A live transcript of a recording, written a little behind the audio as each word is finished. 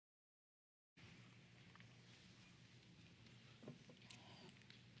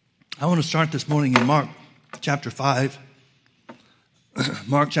I want to start this morning in Mark chapter 5.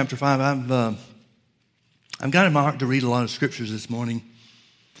 Mark chapter 5. I've got in my heart to read a lot of scriptures this morning.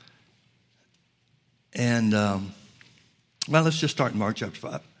 And, let's just start in Mark chapter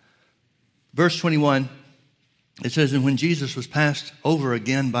 5. Verse 21, it says, "And when Jesus was passed over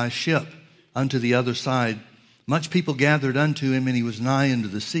again by ship unto the other side, much people gathered unto him, and he was nigh unto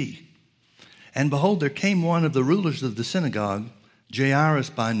the sea. And behold, there came one of the rulers of the synagogue, Jairus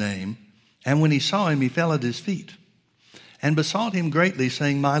by name, and when he saw him, he fell at his feet, and besought him greatly,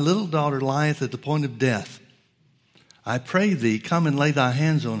 saying, My little daughter lieth at the point of death. I pray thee, come and lay thy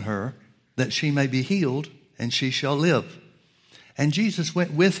hands on her, that she may be healed, and she shall live. And Jesus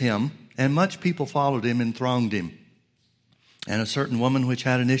went with him, and much people followed him and thronged him. And a certain woman which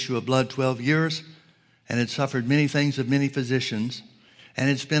had an issue of blood 12 years, and had suffered many things of many physicians, and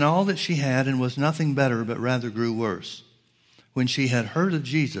had spent all that she had, and was nothing better, but rather grew worse, when she had heard of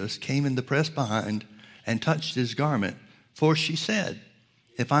Jesus, came in the press behind, and touched his garment. For she said,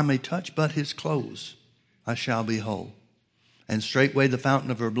 If I may touch but his clothes, I shall be whole. And straightway the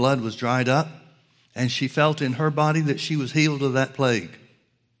fountain of her blood was dried up, and she felt in her body that she was healed of that plague.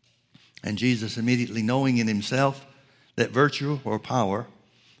 And Jesus, immediately knowing in himself that virtue or power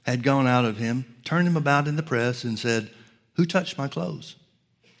had gone out of him, turned him about in the press, and said, Who touched my clothes?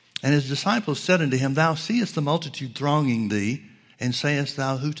 And his disciples said unto him, Thou seest the multitude thronging thee, and sayest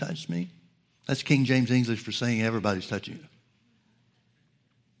thou, Who touched me? That's King James English for saying everybody's touching you.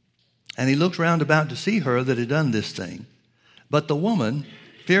 And he looked round about to see her that had done this thing. But the woman,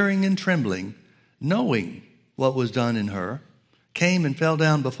 fearing and trembling, knowing what was done in her, came and fell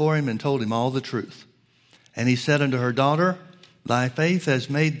down before him and told him all the truth. And he said unto her, Daughter, thy faith has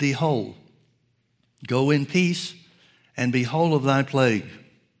made thee whole. Go in peace, and be whole of thy plague.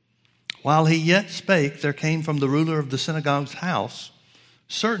 While he yet spake, there came from the ruler of the synagogue's house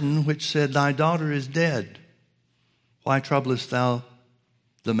certain which said, Thy daughter is dead. Why troublest thou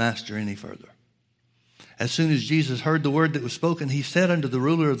the master any further? As soon as Jesus heard the word that was spoken, he said unto the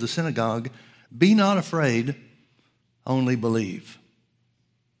ruler of the synagogue, Be not afraid, only believe.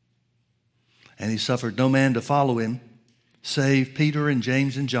 And he suffered no man to follow him, save Peter and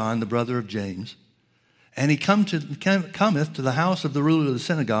James and John, the brother of James. And he cometh to the house of the ruler of the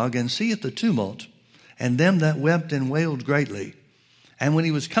synagogue, and seeth the tumult, and them that wept and wailed greatly. And when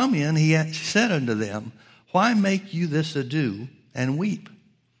he was come in, he said unto them, Why make you this ado, and weep?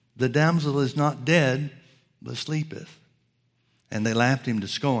 The damsel is not dead, but sleepeth. And they laughed him to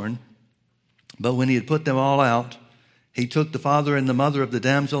scorn. But when he had put them all out, he took the father and the mother of the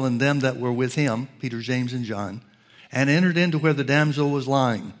damsel, and them that were with him, Peter, James, and John, and entered into where the damsel was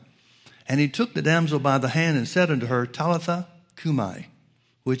lying. And he took the damsel by the hand and said unto her, Talitha cumi,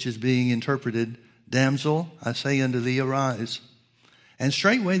 which is being interpreted, Damsel, I say unto thee, arise. And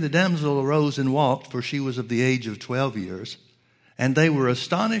straightway the damsel arose and walked, for she was of the age of 12 years. And they were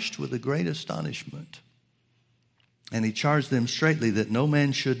astonished with a great astonishment. And he charged them straitly that no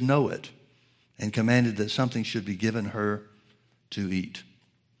man should know it, and commanded that something should be given her to eat.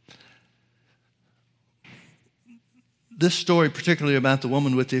 This story, particularly about the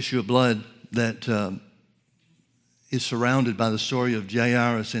woman with the issue of blood that is surrounded by the story of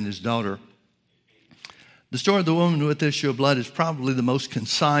Jairus and his daughter. The story of the woman with the issue of blood is probably the most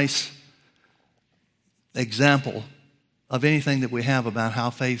concise example of anything that we have about how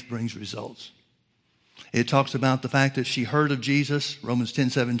faith brings results. It talks about the fact that she heard of Jesus. Romans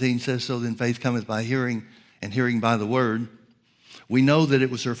 10:17 says, So then faith cometh by hearing, and hearing by the word. We know that it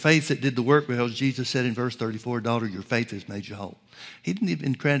was her faith that did the work, because Jesus said in verse 34, Daughter, your faith has made you whole. He didn't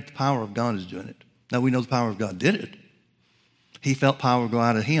even credit the power of God as doing it. Now we know the power of God did it. He felt power go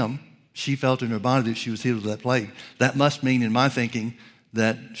out of him. She felt in her body that she was healed of that plague. That must mean, in my thinking,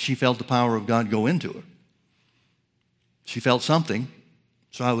 that she felt the power of God go into her. She felt something,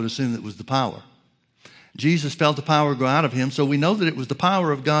 so I would assume that it was the power. Jesus felt the power go out of him, so we know that it was the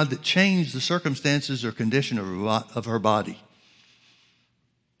power of God that changed the circumstances or condition of her body.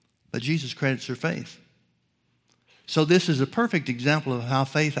 But Jesus credits her faith. So this is a perfect example of how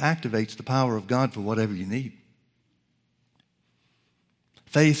faith activates the power of God for whatever you need.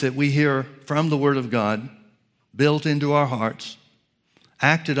 Faith that we hear from the Word of God, built into our hearts,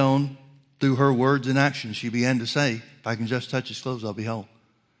 acted on through her words and actions. She began to say, If I can just touch his clothes, I'll be whole.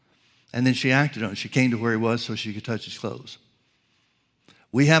 And then she acted on it. She came to where he was so she could touch his clothes.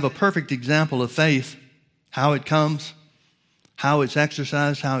 We have a perfect example of faith, how it comes, how it's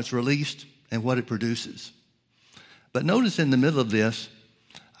exercised, how it's released, and what it produces. But notice in the middle of this,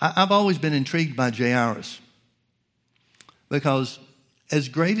 I've always been intrigued by Jairus, because as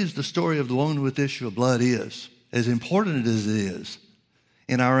great as the story of the woman with the issue of blood is, as important as it is,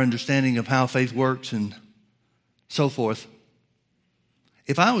 in our understanding of how faith works and so forth.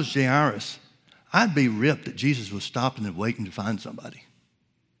 If I was Jairus, I'd be ripped that Jesus was stopping and waiting to find somebody.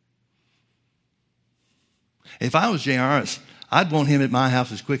 If I was Jairus, I'd want him at my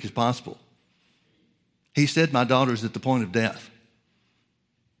house as quick as possible. He said my daughter's at the point of death.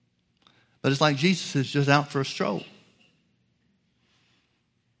 But it's like Jesus is just out for a stroll.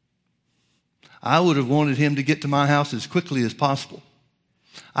 I would have wanted him to get to my house as quickly as possible.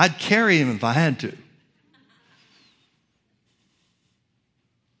 I'd carry him if I had to.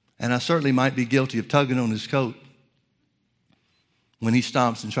 And I certainly might be guilty of tugging on his coat when he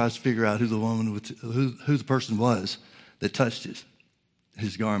stops and tries to figure out who the person was that touched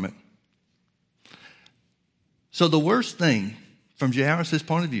his garment. So the worst thing from Jairus'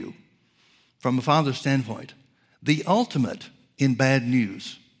 point of view, from a father's standpoint, the ultimate in bad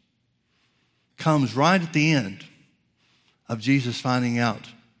news comes right at the end of Jesus finding out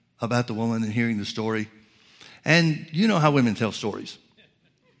about the woman and hearing the story. And you know how women tell stories.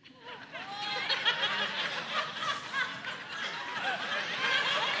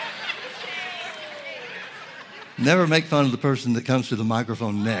 Never make fun of the person that comes to the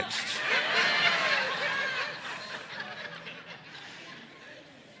microphone next.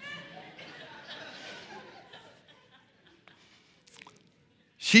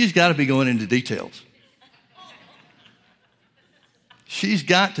 She's got to be going into details. She's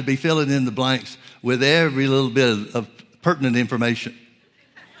got to be filling in the blanks with every little bit of pertinent information.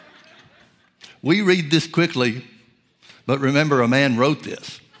 We read this quickly, but remember, a man wrote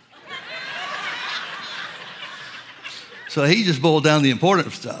this. So he just boiled down the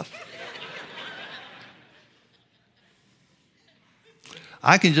important stuff.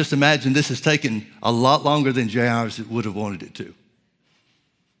 I can just imagine this has taken a lot longer than Jairus would have wanted it to.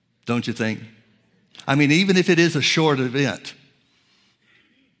 Don't you think? I mean, even if it is a short event,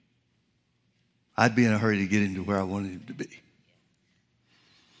 I'd be in a hurry to get him to where I wanted him to be.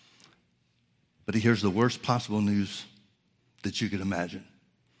 But he hears the worst possible news that you could imagine.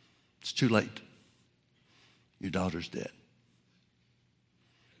 It's too late. Your daughter's dead.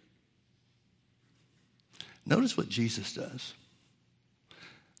 Notice what Jesus does.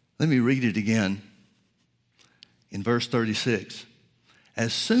 Let me read it again in verse 36.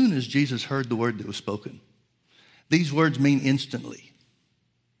 As soon as Jesus heard the word that was spoken, these words mean instantly.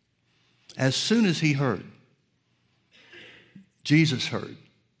 As soon as he heard, Jesus heard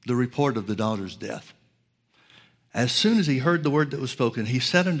the report of the daughter's death. As soon as he heard the word that was spoken, he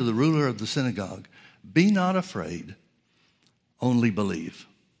said unto the ruler of the synagogue, "Be not afraid, only believe."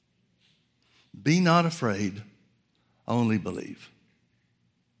 Be not afraid, only believe.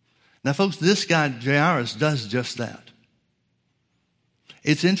 Now, folks, this guy, Jairus, does just that.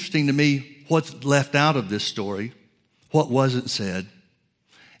 It's interesting to me what's left out of this story, what wasn't said.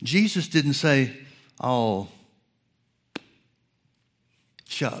 Jesus didn't say, "Oh,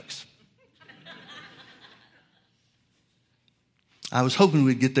 shucks. I was hoping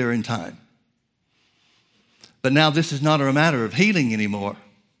we'd get there in time. But now this is not a matter of healing anymore.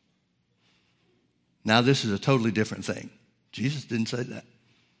 Now this is a totally different thing." Jesus didn't say that.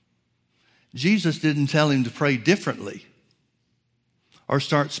 Jesus didn't tell him to pray differently or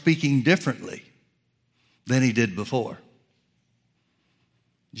start speaking differently than he did before.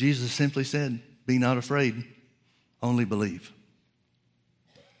 Jesus simply said, "Be not afraid, only believe."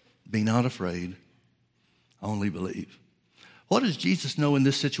 Be not afraid, only believe. What does Jesus know in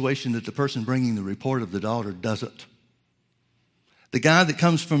this situation that the person bringing the report of the daughter doesn't? The guy that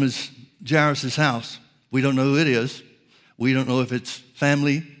comes from Jairus' house, we don't know who it is. We don't know if it's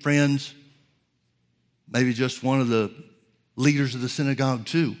family, friends, maybe just one of the leaders of the synagogue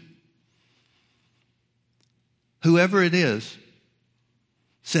too. Whoever it is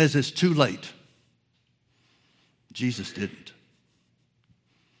says it's too late. Jesus didn't.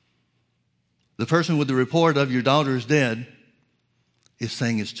 The person with the report of "your daughter is dead" is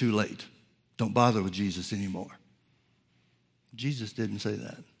saying it's too late. Don't bother with Jesus anymore. Jesus didn't say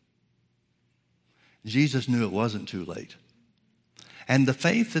that. Jesus knew it wasn't too late. And the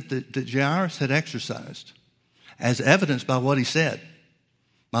faith that Jairus had exercised, as evidenced by what he said,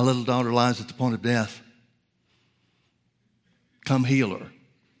 "My little daughter lies at the point of death. Come heal her.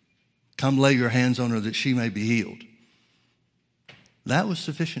 Come lay your hands on her that she may be healed." That was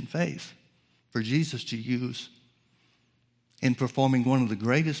sufficient faith for Jesus to use in performing one of the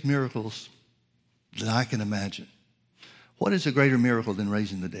greatest miracles that I can imagine. What is a greater miracle than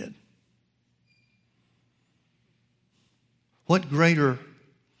raising the dead? What greater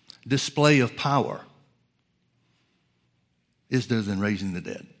display of power is there than raising the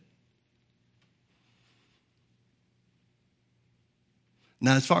dead?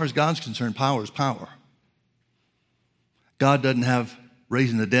 Now, as far as God's concerned, power is power. God doesn't have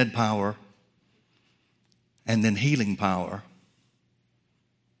raising the dead power and then healing power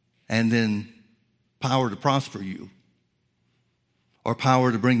and then power to prosper you or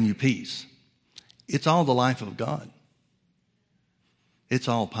power to bring you peace. It's all the life of God. It's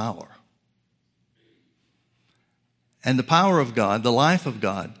all power. And the power of God, the life of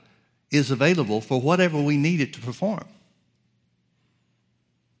God, is available for whatever we need it to perform.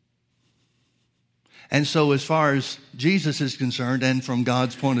 And so as far as Jesus is concerned, and from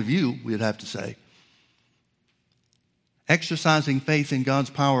God's point of view, we'd have to say, exercising faith in God's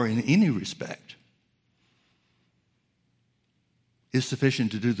power in any respect is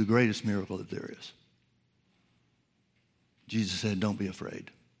sufficient to do the greatest miracle that there is. Jesus said, don't be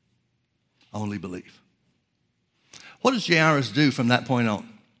afraid. Only believe. What does Jairus do from that point on?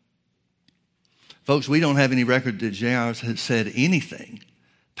 Folks, we don't have any record that Jairus had said anything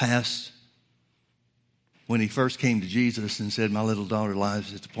past when he first came to Jesus and said, my little daughter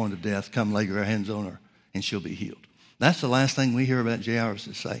lies at the point of death. Come lay your hands on her and she'll be healed. That's the last thing we hear about Jairus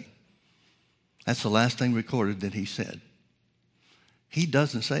say. That's the last thing recorded that he said. He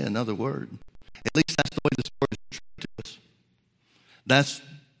doesn't say another word. At least that's the way the story is portrayed to us. That's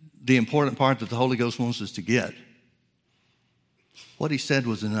the important part that the Holy Ghost wants us to get. What he said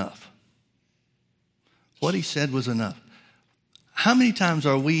was enough. What he said was enough. How many times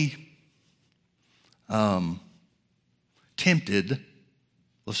are we tempted,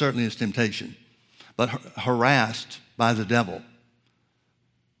 well, certainly it's temptation, but harassed by the devil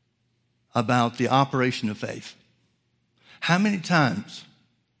about the operation of faith? How many times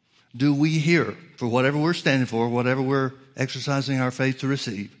do we hear, for whatever we're standing for, whatever we're exercising our faith to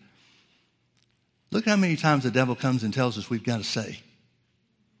receive, look how many times the devil comes and tells us we've got to say.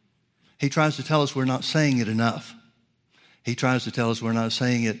 He tries to tell us we're not saying it enough. He tries to tell us we're not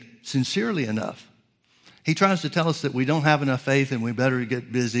saying it sincerely enough. He tries to tell us that we don't have enough faith and we better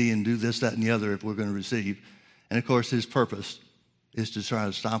get busy and do this, that, and the other if we're going to receive. And of course, his purpose is to try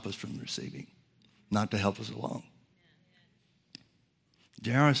to stop us from receiving, not to help us along.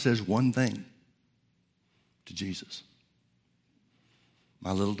 Jairus says one thing to Jesus.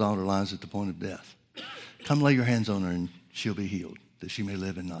 My little daughter lies at the point of death. Come lay your hands on her and she'll be healed, that she may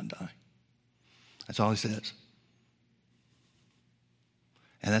live and not die. That's all he says.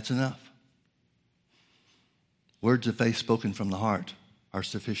 And that's enough. Words of faith spoken from the heart are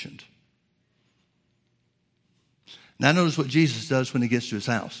sufficient. Now notice what Jesus does when he gets to his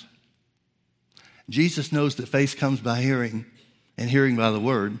house. Jesus knows that faith comes by hearing and hearing by the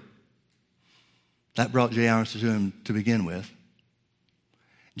word. That brought Jairus to him to begin with.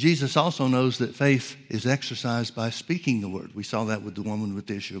 Jesus also knows that faith is exercised by speaking the word. We saw that with the woman with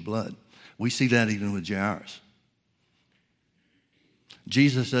the issue of blood. We see that even with Jairus.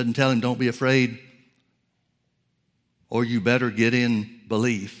 Jesus doesn't tell him, don't be afraid, or you better get in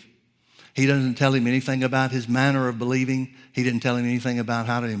belief. He doesn't tell him anything about his manner of believing. He didn't tell him anything about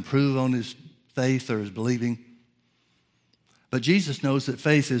how to improve on his faith or his believing. But Jesus knows that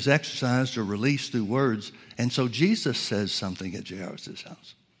faith is exercised or released through words. And so Jesus says something at Jairus'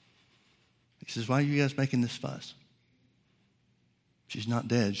 house. He says, why are you guys making this fuss? She's not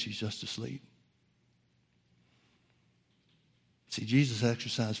dead. She's just asleep. See, Jesus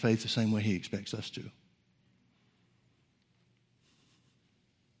exercised faith the same way he expects us to.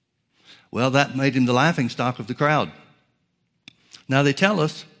 Well, that made him the laughingstock of the crowd. Now they tell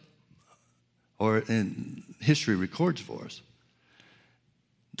us, or in history records for us,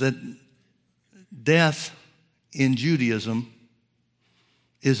 that death in Judaism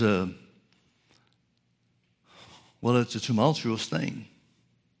is it's a tumultuous thing.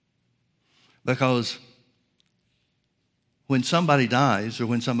 Because when somebody dies or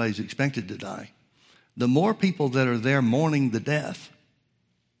when somebody's expected to die, the more people that are there mourning the death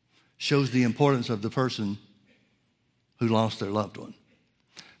shows the importance of the person who lost their loved one.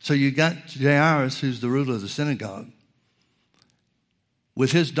 So you got Jairus, who's the ruler of the synagogue,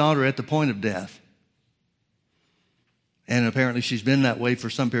 with his daughter at the point of death. And apparently she's been that way for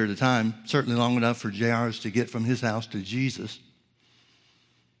some period of time, certainly long enough for Jairus to get from his house to Jesus.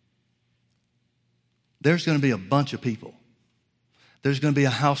 There's going to be a bunch of people. There's going to be a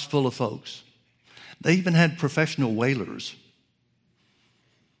house full of folks. They even had professional wailers.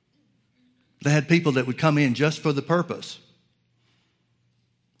 They had people that would come in just for the purpose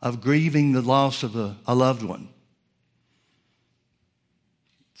of grieving the loss of a loved one.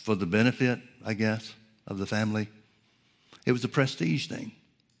 For the benefit, I guess, of the family. It was a prestige thing.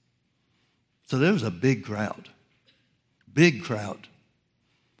 So there was a big crowd. Big crowd.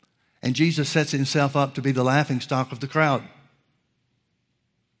 And Jesus sets himself up to be the laughingstock of the crowd.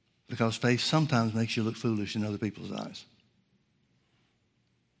 because faith sometimes makes you look foolish in other people's eyes.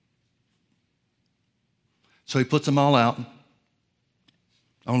 So he puts them all out.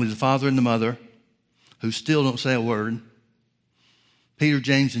 Only the father and the mother, who still don't say a word. Peter,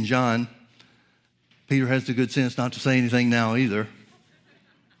 James, and John. Peter has the good sense not to say anything now either.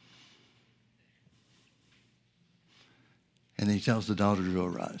 And he tells the daughter to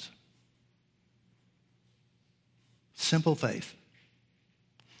arise. Simple faith.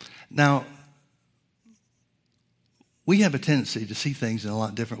 Now, we have a tendency to see things in a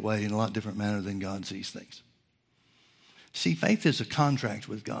lot different way, in a lot different manner than God sees things. See, faith is a contract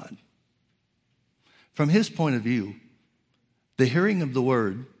with God. From his point of view, the hearing of the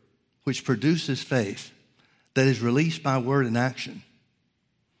word, which produces faith, that is released by word and action,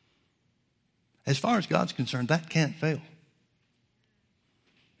 as far as God's concerned, that can't fail.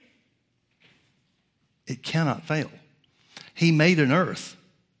 It cannot fail. He made an earth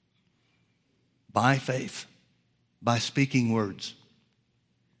by faith, by speaking words.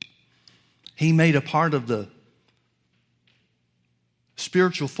 He made a part of the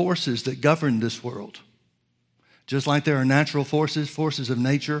spiritual forces that govern this world. Just like there are natural forces, forces of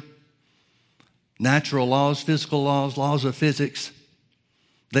nature, natural laws, physical laws, laws of physics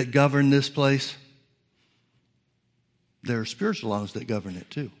that govern this place, there are spiritual laws that govern it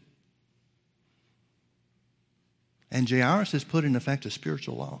too. And Jairus has put in effect a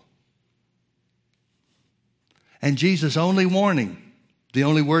spiritual law. And Jesus' only warning, the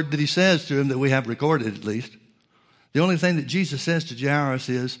only word that he says to him that we have recorded at least, the only thing that Jesus says to Jairus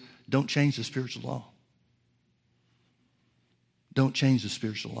is, don't change the spiritual law. Don't change the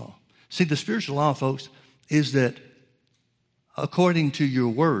spiritual law. See, the spiritual law, folks, is that according to your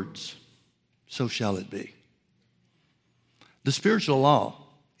words, so shall it be. The spiritual law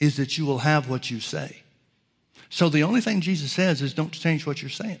is that you will have what you say. So the only thing Jesus says is don't change what you're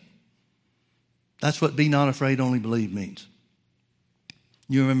saying. That's what be not afraid, only believe means.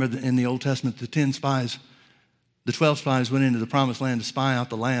 You remember in the Old Testament, the 12 spies went into the promised land to spy out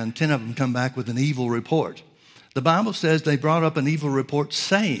the land. 10 of them come back with an evil report. The Bible says they brought up an evil report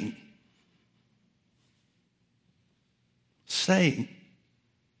saying,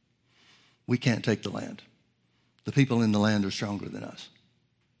 we can't take the land. The people in the land are stronger than us.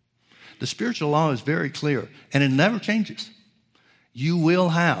 The spiritual law is very clear, and it never changes. You will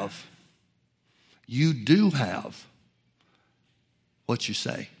have, you do have what you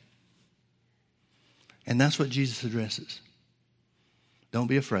say. And that's what Jesus addresses. Don't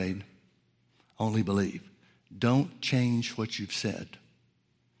be afraid, only believe. Don't change what you've said.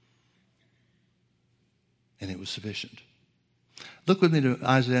 And it was sufficient. Look with me to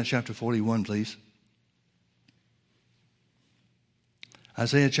Isaiah chapter 41, please.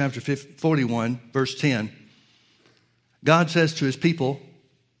 Isaiah chapter 41, verse 10. God says to his people,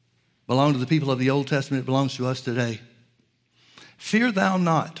 belong to the people of the Old Testament, it belongs to us today. Fear thou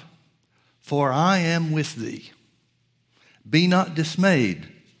not, for I am with thee. Be not dismayed,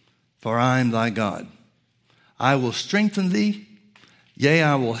 for I am thy God. I will strengthen thee, yea,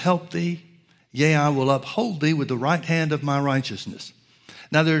 I will help thee, yea, I will uphold thee with the right hand of my righteousness.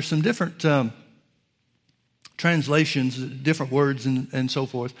 Now there are some different translations, different words and so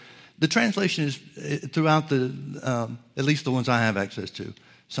forth. The translation is throughout at least the ones I have access to,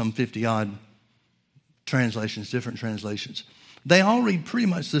 some 50-odd translations, different translations. They all read pretty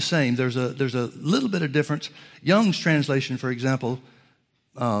much the same. There's a little bit of difference. Young's translation, for example,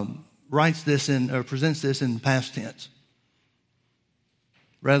 writes this in, or presents this in past tense.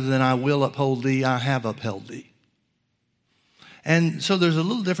 Rather than I will uphold thee, I have upheld thee. And so there's a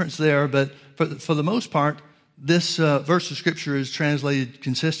little difference there, but for the most part, this verse of Scripture is translated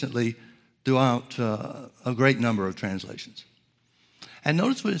consistently throughout a great number of translations. And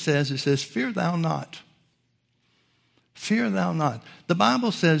notice what it says. It says, fear thou not. Fear thou not. The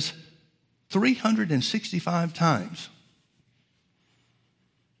Bible says 365 times.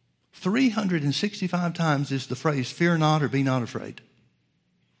 365 times is the phrase, fear not or be not afraid.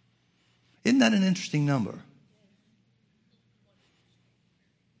 Isn't that an interesting number?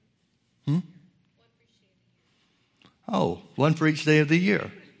 Oh, one for each day of the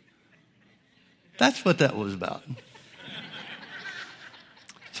year. That's what that was about.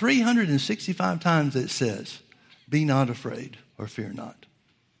 365 times it says, be not afraid or fear not.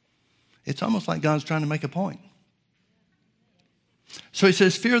 It's almost like God's trying to make a point. So he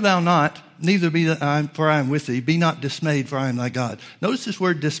says, fear thou not, neither be I, for I am with thee. Be not dismayed, for I am thy God. Notice this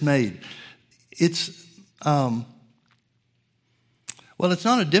word dismayed. It's, it's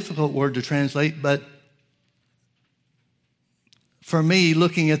not a difficult word to translate, but for me,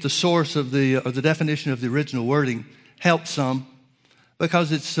 looking at the source of the definition of the original wording helps some,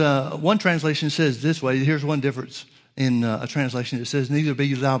 Because it's one translation says this way. Here's one difference in a translation. It says, neither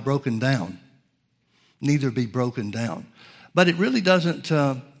be thou broken down. Neither be broken down. But it really doesn't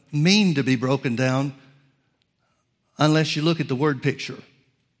mean to be broken down unless you look at the word picture,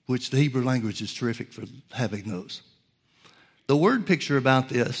 which the Hebrew language is terrific for having those. The word picture about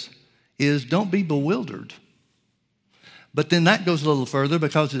this is don't be bewildered. But then that goes a little further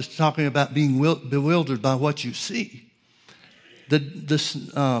because it's talking about being bewildered by what you see. The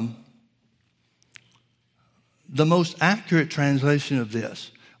most accurate translation of this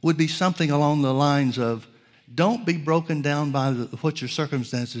would be something along the lines of, don't be broken down by what your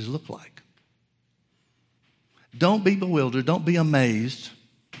circumstances look like. Don't be bewildered. Don't be amazed.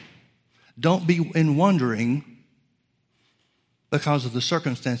 Don't be in wondering because of the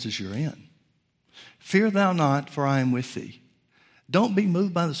circumstances you're in. Fear thou not, for I am with thee. Don't be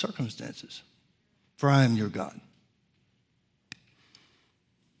moved by the circumstances, for I am your God.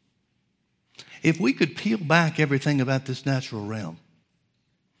 If we could peel back everything about this natural realm,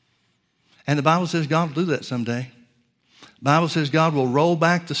 and the Bible says God will do that someday. The Bible says God will roll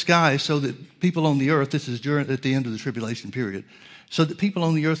back the sky so that people on the earth, this is at the end of the tribulation period, so that people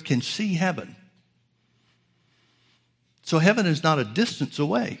on the earth can see heaven. So heaven is not a distance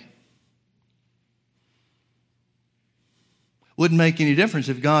away. Wouldn't make any difference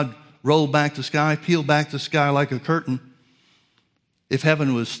if God rolled back the sky, peeled back the sky like a curtain. If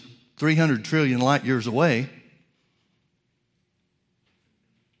heaven was 300 trillion light years away,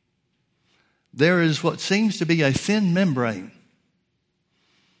 there is what seems to be a thin membrane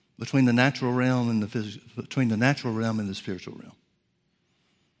between the natural realm and between the natural realm and the spiritual realm.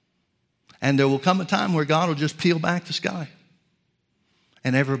 And there will come a time where God will just peel back the sky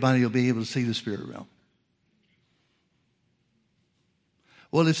and everybody will be able to see the spirit realm.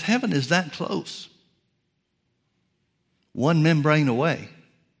 Well, if heaven is that close, one membrane away,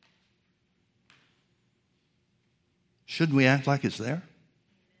 shouldn't we act like it's there?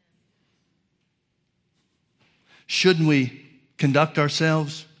 Shouldn't we conduct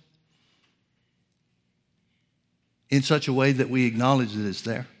ourselves in such a way that we acknowledge that it's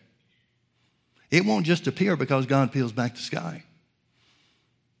there? It won't just appear because God peels back the sky.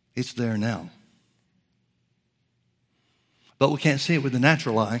 It's there now. But we can't see it with the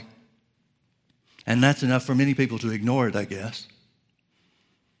natural eye. And that's enough for many people to ignore it, I guess.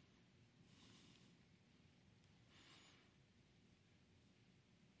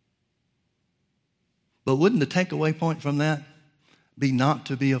 But wouldn't the takeaway point from that be not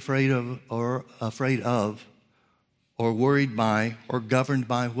to be afraid of or worried by or governed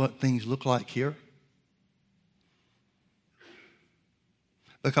by what things look like here?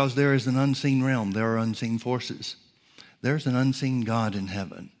 Because there is an unseen realm. There are unseen forces. There's an unseen God in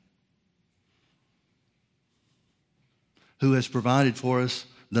heaven who has provided for us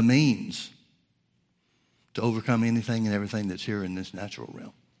the means to overcome anything and everything that's here in this natural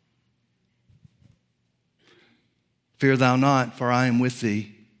realm. Fear thou not, for I am with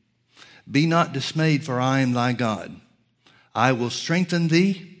thee. Be not dismayed, for I am thy God. I will strengthen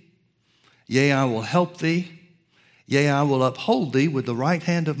thee. Yea, I will help thee. Yea, I will uphold thee with the right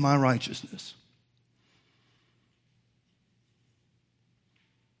hand of my righteousness.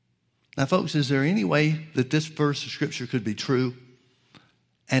 Now, folks, is there any way that this verse of Scripture could be true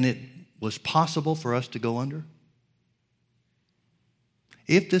and it was possible for us to go under?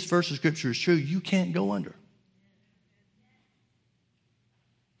 If this verse of Scripture is true, you can't go under.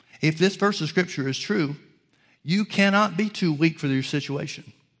 If this verse of Scripture is true, you cannot be too weak for your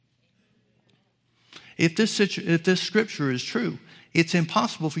situation. If this Scripture is true, it's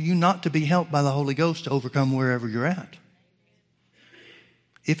impossible for you not to be helped by the Holy Ghost to overcome wherever you're at.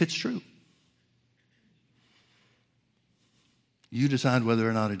 If it's true. You decide whether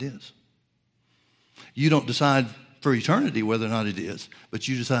or not it is. You don't decide for eternity whether or not it is, but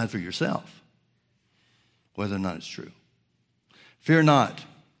you decide for yourself whether or not it's true. Fear not,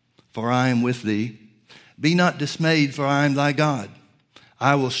 for I am with thee. Be not dismayed, for I am thy God.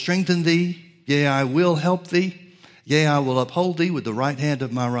 I will strengthen thee. Yea, I will help thee. Yea, I will uphold thee with the right hand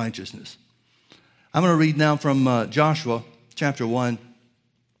of my righteousness. I'm going to read now from Joshua chapter 1,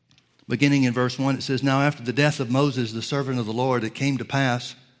 beginning in verse 1. It says, Now after the death of Moses, the servant of the Lord, it came to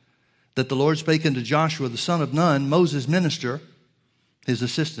pass that the Lord spake unto Joshua, the son of Nun, Moses' minister, his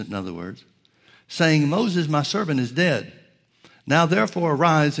assistant in other words, saying, Moses, my servant, is dead. Now therefore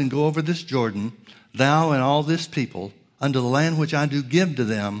arise and go over this Jordan, thou and all this people, unto the land which I do give to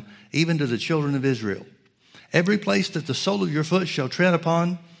them, even to the children of Israel. Every place that the sole of your foot shall tread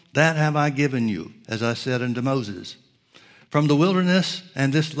upon, that have I given you, as I said unto Moses. From the wilderness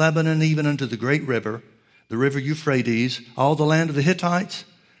and this Lebanon even unto the great river, the river Euphrates, all the land of the Hittites,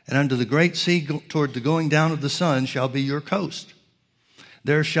 and unto the great sea toward the going down of the sun shall be your coast.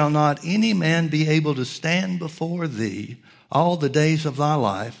 There shall not any man be able to stand before thee all the days of thy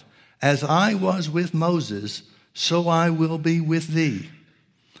life. As I was with Moses, so I will be with thee.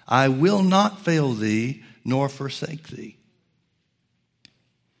 I will not fail thee nor forsake thee.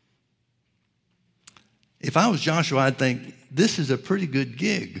 If I was Joshua, I'd think, this is a pretty good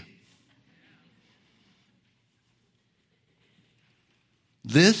gig.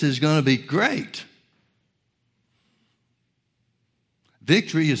 This is going to be great.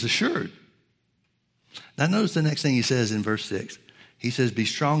 Victory is assured. Now notice the next thing he says in verse 6. He says, be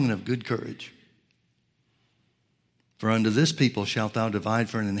strong and of good courage. For unto this people shalt thou divide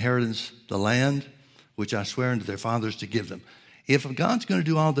for an inheritance the land which I swear unto their fathers to give them. If God's going to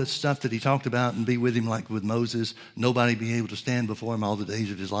do all this stuff that he talked about and be with him like with Moses, nobody be able to stand before him all the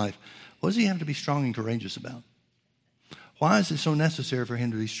days of his life, what does he have to be strong and courageous about? Why is it so necessary for him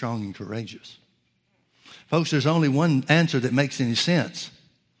to be strong and courageous? Folks, there's only one answer that makes any sense,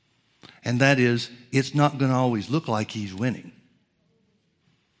 and that is it's not going to always look like he's winning.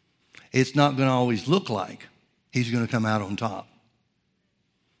 It's not going to always look like he's going to come out on top.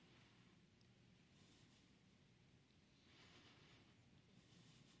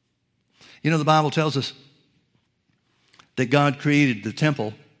 You know, the Bible tells us that God created the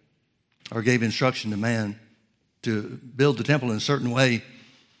temple or gave instruction to man to build the temple in a certain way.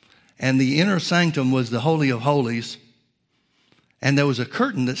 And the inner sanctum was the Holy of Holies. And there was a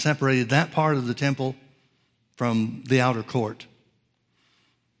curtain that separated that part of the temple from the outer court.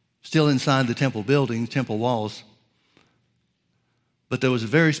 Still inside the temple building, temple walls. But there was a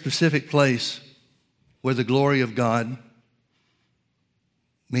very specific place where the glory of God,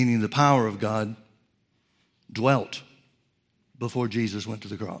 meaning the power of God, dwelt before Jesus went to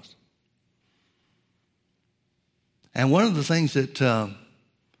the cross. And one of the things that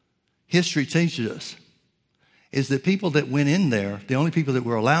history teaches us is that people that went in there, the only people that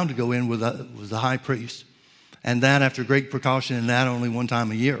were allowed to go in was the high priest. And that after great precaution, and that only one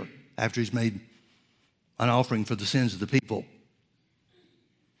time a year after he's made an offering for the sins of the people.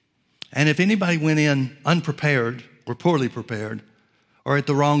 And if anybody went in unprepared or poorly prepared or at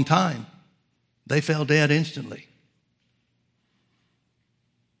the wrong time, they fell dead instantly.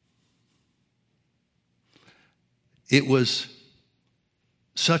 It was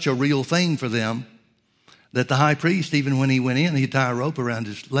such a real thing for them that the high priest, even when he went in, he'd tie a rope around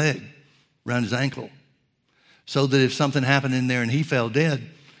his leg, around his ankle, so that if something happened in there and he fell dead,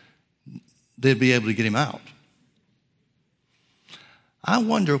 they'd be able to get him out. I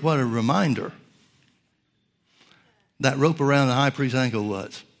wonder what a reminder that rope around the high priest's ankle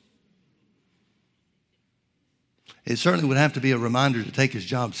was. It certainly would have to be a reminder to take his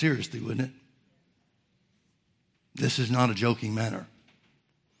job seriously, wouldn't it? This is not a joking matter.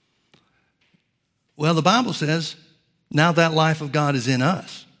 Well, the Bible says, now that life of God is in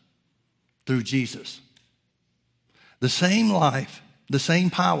us through Jesus. The same life, the same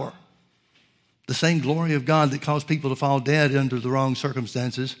power, the same glory of God that caused people to fall dead under the wrong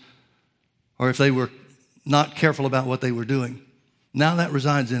circumstances, or if they were not careful about what they were doing, now that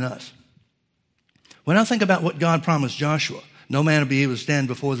resides in us. When I think about what God promised Joshua, no man will be able to stand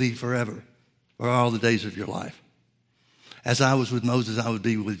before thee forever or all the days of your life. As I was with Moses, I would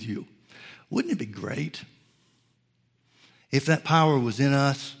be with you. Wouldn't it be great if that power was in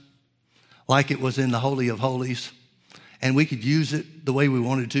us like it was in the Holy of Holies, and we could use it the way we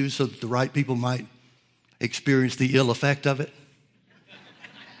wanted to so that the right people might experience the ill effect of it?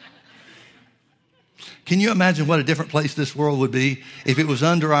 Can you imagine what a different place this world would be if it was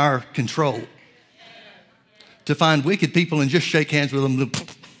under our control? To find wicked people and just shake hands with them.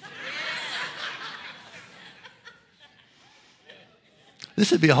 This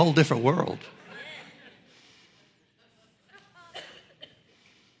would be a whole different world.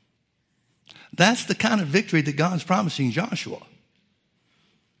 That's the kind of victory that God's promising Joshua.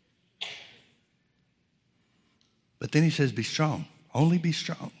 But then he says, be strong. Only be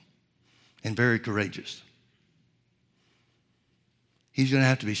strong and very courageous. He's going to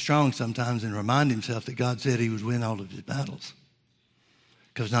have to be strong sometimes and remind himself that God said he would win all of his battles.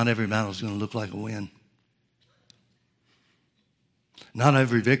 Because not every battle is going to look like a win. Not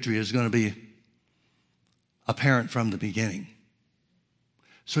every victory is going to be apparent from the beginning.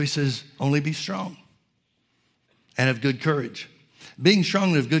 So he says, only be strong and of good courage. Being strong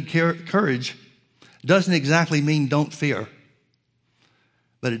and of good courage doesn't exactly mean don't fear,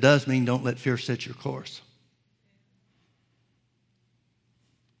 but it does mean don't let fear set your course.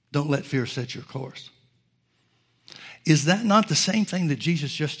 Don't let fear set your course. Is that not the same thing that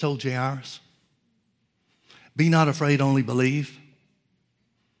Jesus just told Jairus? Be not afraid, only believe.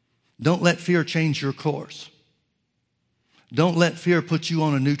 Don't let fear change your course. Don't let fear put you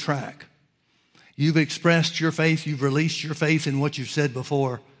on a new track. You've expressed your faith. You've released your faith in what you've said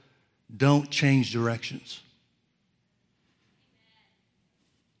before. Don't change directions.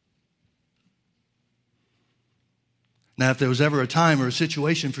 Now, if there was ever a time or a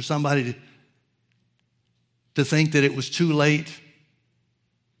situation for somebody to think that it was too late,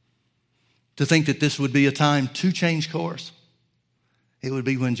 to think that this would be a time to change course, it would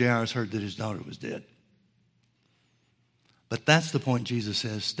be when Jairus heard that his daughter was dead. But that's the point. Jesus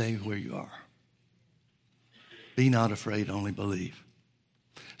says, stay where you are. Be not afraid, only believe.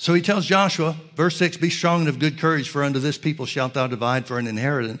 So he tells Joshua, verse 6, be strong and of good courage, for unto this people shalt thou divide for an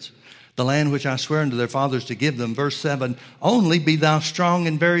inheritance the land which I swear unto their fathers to give them. Verse 7, only be thou strong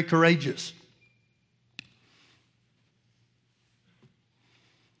and very courageous.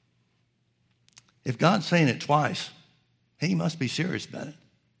 If God's saying it twice, he must be serious about it.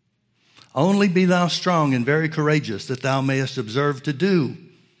 Only be thou strong and very courageous, that thou mayest observe to do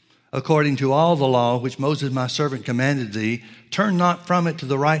according to all the law which Moses my servant commanded thee. Turn not from it to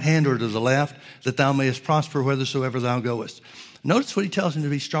the right hand or to the left, that thou mayest prosper whithersoever thou goest. Notice what he tells him to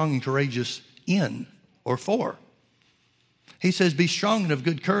be strong and courageous in or for. He says, be strong and of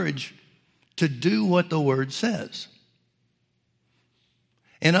good courage to do what the word says.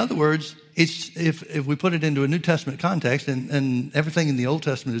 In other words, it's, if we put it into a New Testament context, and everything in the Old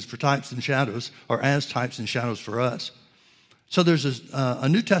Testament is for types and shadows, or as types and shadows for us. So there's a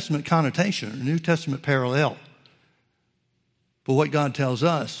New Testament connotation, a New Testament parallel for what God tells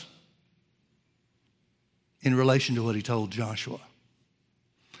us in relation to what he told Joshua.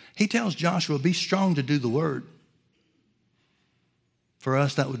 He tells Joshua, be strong to do the word. For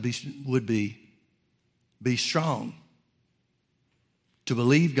us, that would be strong to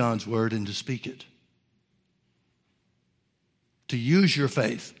believe God's word and to speak it. To use your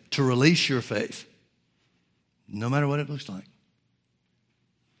faith, to release your faith, no matter what it looks like.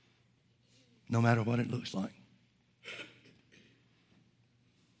 No matter what it looks like.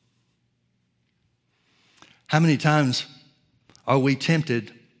 How many times are we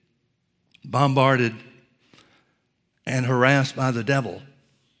tempted, bombarded, and harassed by the devil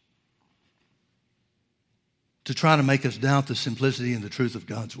to try to make us doubt the simplicity and the truth of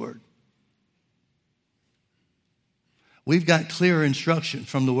God's word? We've got clear instruction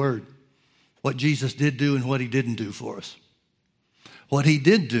from the word, what Jesus did do and what he didn't do for us. What he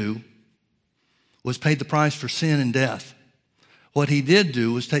did do was pay the price for sin and death. What he did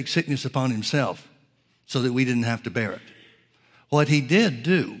do was take sickness upon himself so that we didn't have to bear it. What he did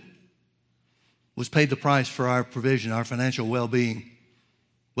do was pay the price for our provision, our financial well-being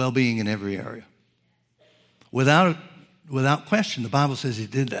in every area. Without question, the Bible says he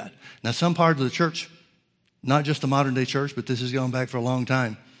did that. Now, some part of the church, not just the modern day church, but this is going back for a long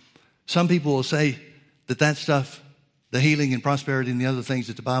time, some people will say that stuff, the healing and prosperity and the other things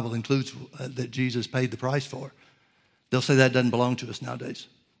that the Bible includes that Jesus paid the price for, they'll say that doesn't belong to us nowadays.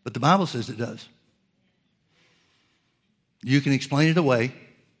 But the Bible says it does. You can explain it away.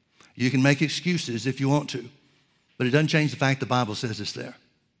 You can make excuses if you want to. But it doesn't change the fact the Bible says it's there.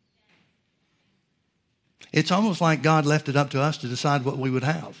 It's almost like God left it up to us to decide what we would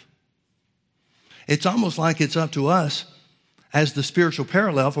have. It's almost like it's up to us as the spiritual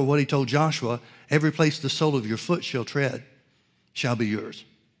parallel for what he told Joshua, every place the sole of your foot shall tread shall be yours.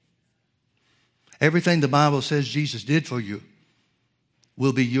 Everything the Bible says Jesus did for you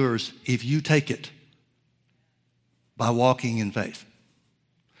will be yours if you take it by walking in faith.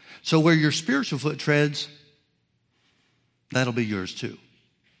 So where your spiritual foot treads, that'll be yours too.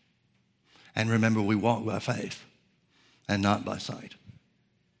 And remember, we walk by faith and not by sight.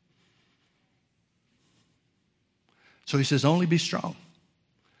 So he says, only be strong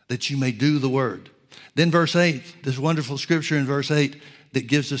that you may do the word. Then verse 8, this wonderful scripture in verse 8 that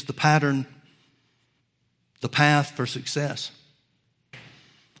gives us the pattern, the path for success.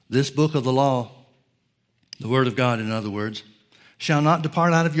 This book of the law, the word of God in other words, shall not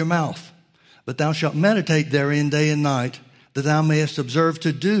depart out of your mouth, but thou shalt meditate therein day and night, that thou mayest observe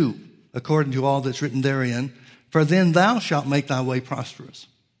to do according to all that's written therein. For then thou shalt make thy way prosperous,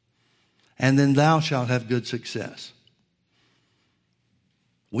 and then thou shalt have good success.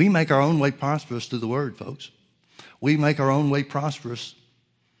 We make our own way prosperous through the word, folks. We make our own way prosperous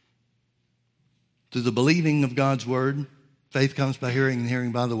through the believing of God's word. Faith comes by hearing, and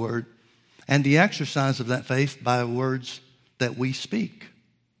hearing by the word. And the exercise of that faith by words that we speak.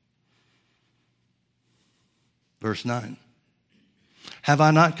 Verse 9. Have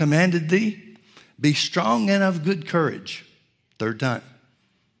I not commanded thee? Be strong and of good courage. Third time.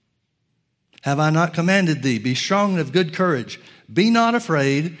 Have I not commanded thee? Be strong and of good courage. Be not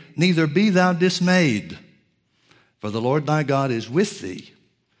afraid, neither be thou dismayed. For the Lord thy God is with thee,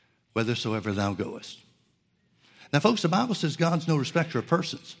 whithersoever thou goest. Now, folks, the Bible says God's no respecter of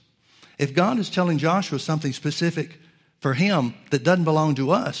persons. If God is telling Joshua something specific for him that doesn't belong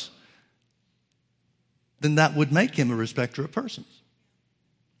to us, then that would make him a respecter of persons.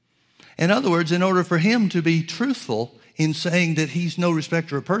 In other words, in order for him to be truthful in saying that he's no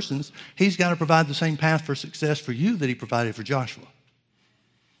respecter of persons, he's got to provide the same path for success for you that he provided for Joshua.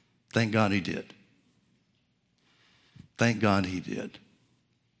 Thank God he did. Thank God he did.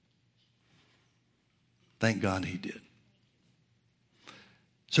 Thank God he did.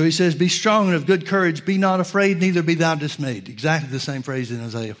 So he says, be strong and of good courage. Be not afraid, neither be thou dismayed. Exactly the same phrase in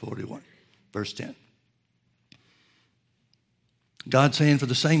Isaiah 41, verse 10. God's saying for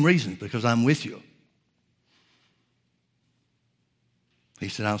the same reason, because I'm with you. He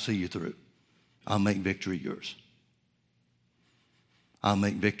said, I'll see you through. I'll make victory yours. I'll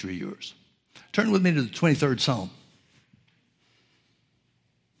make victory yours. Turn with me to the 23rd Psalm.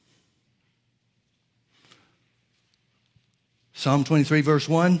 Psalm 23, verse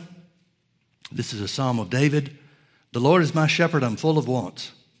 1. This is a psalm of David. The Lord is my shepherd, I'm full of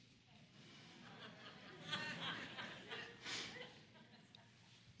wants.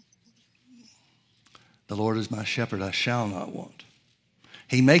 The Lord is my shepherd, I shall not want.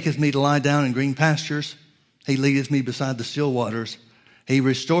 He maketh me to lie down in green pastures. He leadeth me beside the still waters. He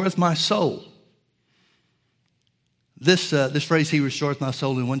restoreth my soul. This phrase, he restoreth my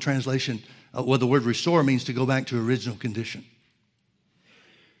soul, in one translation, the word restore means to go back to original condition.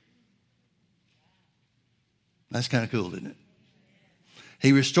 That's kind of cool, isn't it?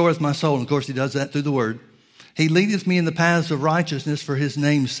 He restoreth my soul, and of course he does that through the word. He leadeth me in the paths of righteousness for his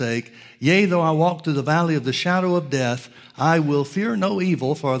name's sake. Yea, though I walk through the valley of the shadow of death, I will fear no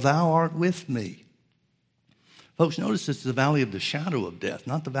evil, for thou art with me. Folks, notice it's the valley of the shadow of death,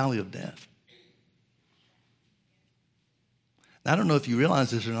 not the valley of death. Now, I don't know if you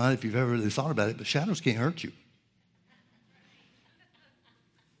realize this or not, if you've ever really thought about it, but shadows can't hurt you.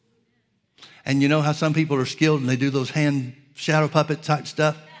 And you know how some people are skilled and they do those hand shadow puppet type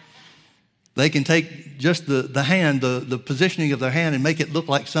stuff? They can take just the hand, the positioning of their hand, and make it look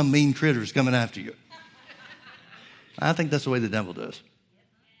like some mean critter's coming after you. I think that's the way the devil does.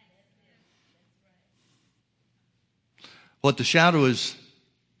 What the shadow is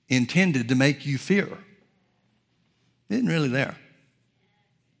intended to make you fear isn't really there.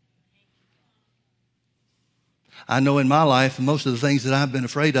 I know in my life, most of the things that I've been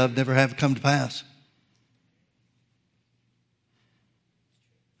afraid of never have come to pass.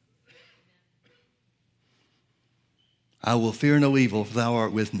 I will fear no evil, for thou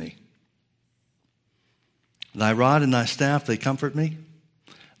art with me. Thy rod and thy staff, they comfort me.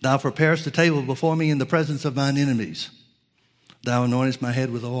 Thou preparest a table before me in the presence of mine enemies. Thou anointest my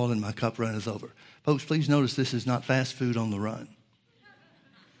head with oil, and my cup runneth over. Folks, please notice this is not fast food on the run.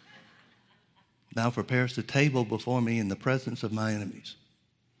 Thou preparest a table before me in the presence of my enemies.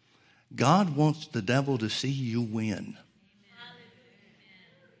 God wants the devil to see you win.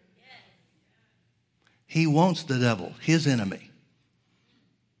 He wants the devil, his enemy,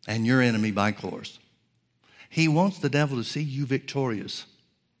 and your enemy by course. He wants the devil to see you victorious.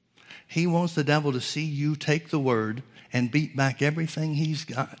 He wants the devil to see you take the word and beat back everything he's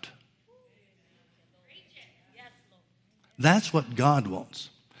got. That's what God wants.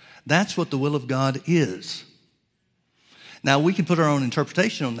 That's what the will of God is. Now, we can put our own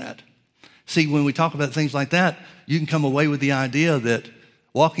interpretation on that. See, when we talk about things like that, you can come away with the idea that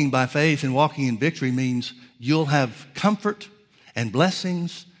walking by faith and walking in victory means you'll have comfort and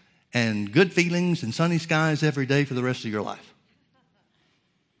blessings and good feelings and sunny skies every day for the rest of your life.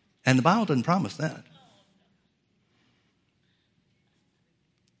 And the Bible doesn't promise that.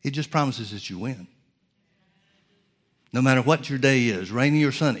 It just promises that you win. No matter what your day is, rainy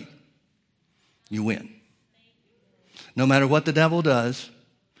or sunny, you win. No matter what the devil does,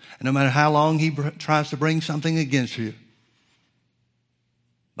 and no matter how long he tries to bring something against you,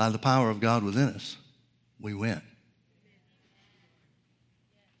 by the power of God within us, we win.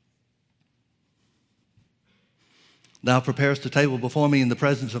 Thou preparest a table before me in the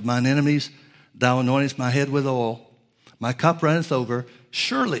presence of mine enemies. Thou anointest my head with oil. My cup runneth over.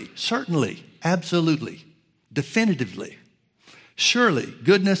 Surely, certainly, absolutely, definitively, surely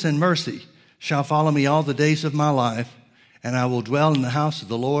goodness and mercy shall follow me all the days of my life, and I will dwell in the house of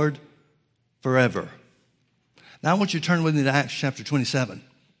the Lord forever. Now I want you to turn with me to Acts chapter 27.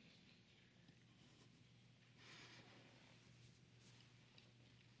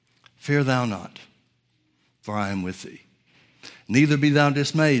 Fear thou not, for I am with thee. Neither be thou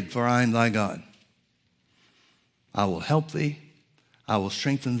dismayed, for I am thy God. I will help thee. I will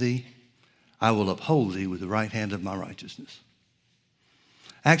strengthen thee. I will uphold thee with the right hand of my righteousness.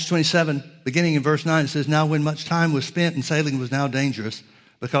 Acts 27, beginning in verse 9, it says, Now when much time was spent and sailing was now dangerous,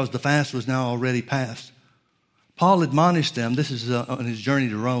 because the fast was now already past, Paul admonished them. This is on his journey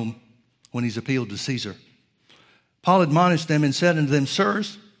to Rome when he's appealed to Caesar. Paul admonished them and said unto them,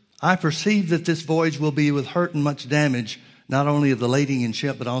 Sirs, I perceive that this voyage will be with hurt and much damage, not only of the lading and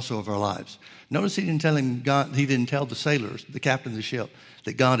ship, but also of our lives. Notice he didn't tell the sailors, the captain of the ship,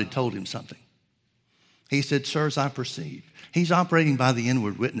 that God had told him something. He said, Sirs, I perceive. He's operating by the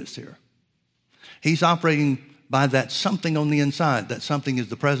inward witness here. He's operating by that something on the inside. That something is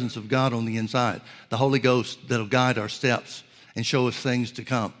the presence of God on the inside. The Holy Ghost that'll guide our steps and show us things to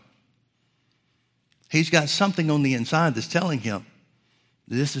come. He's got something on the inside that's telling him,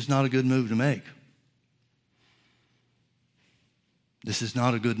 this is not a good move to make. This is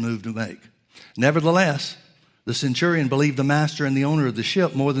not a good move to make. Nevertheless, the centurion believed the master and the owner of the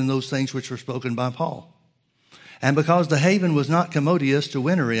ship more than those things which were spoken by Paul. And because the haven was not commodious to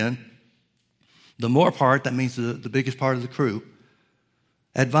winter in, the more part, that means the biggest part of the crew,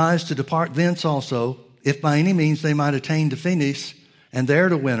 advised to depart thence also, if by any means they might attain to Phoenix, and there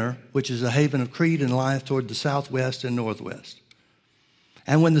to winter, which is a haven of Crete and lieth toward the southwest and northwest.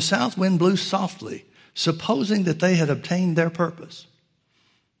 And when the south wind blew softly, supposing that they had obtained their purpose,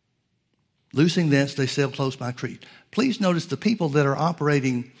 loosing thence, they sailed close by Crete. Please notice the people that are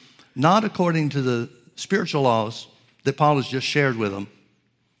operating not according to the spiritual laws that Paul has just shared with them,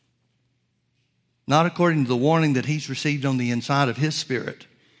 not according to the warning that he's received on the inside of his spirit.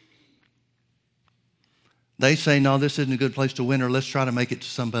 They say, no, this isn't a good place to winter. Let's try to make it to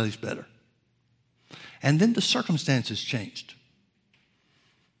someplace better. And then the circumstances changed.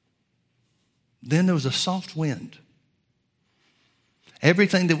 Then there was a soft wind.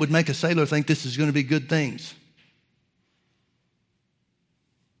 Everything that would make a sailor think this is going to be good things.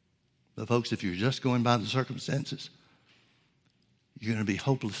 But folks, if you're just going by the circumstances, you're going to be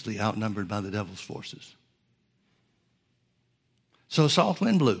hopelessly outnumbered by the devil's forces. So a soft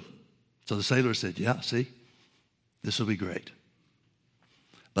wind blew. So the sailor said, yeah, see, this will be great.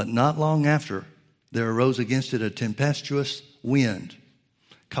 But not long after, there arose against it a tempestuous wind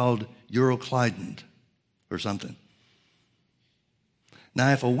called Euroclydon or something.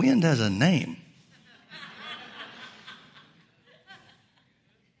 Now, if a wind has a name,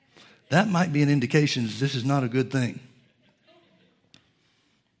 that might be an indication that this is not a good thing.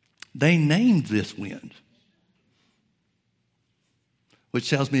 They named this wind, which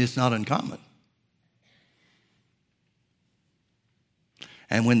tells me it's not uncommon.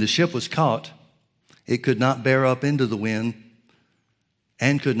 And when the ship was caught, it could not bear up into the wind,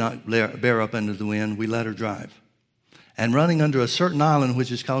 and could not bear up into the wind. We let her drive. And running under a certain island,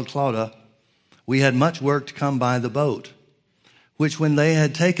 which is called Clauda, we had much work to come by the boat, which when they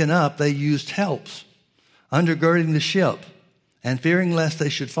had taken up, they used helps, undergirding the ship, and fearing lest they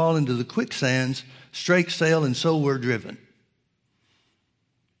should fall into the quicksands, strake sail, and so were driven.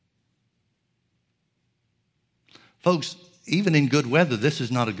 Folks, even in good weather, this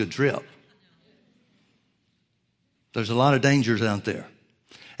is not a good trip. There's a lot of dangers out there.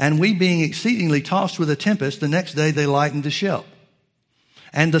 And we being exceedingly tossed with a tempest, the next day they lightened the ship.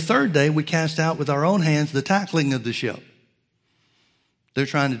 And the third day we cast out with our own hands the tackling of the ship. They're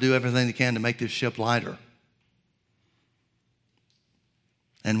trying to do everything they can to make this ship lighter.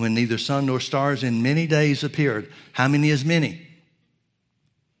 And when neither sun nor stars in many days appeared. How many is many?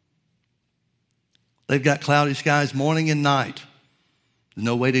 They've got cloudy skies morning and night. There's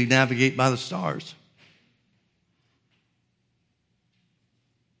no way to navigate by the stars.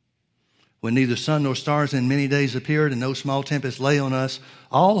 When neither sun nor stars in many days appeared and no small tempest lay on us,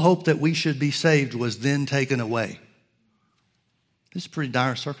 all hope that we should be saved was then taken away. This is a pretty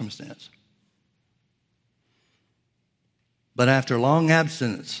dire circumstance. But after long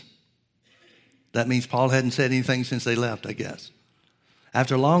abstinence, that means Paul hadn't said anything since they left, I guess.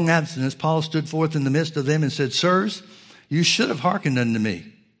 After long abstinence, Paul stood forth in the midst of them and said, Sirs, you should have hearkened unto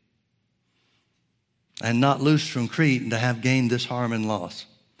me, and not loosed from Crete, and to have gained this harm and loss.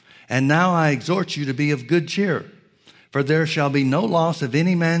 And now I exhort you to be of good cheer, for there shall be no loss of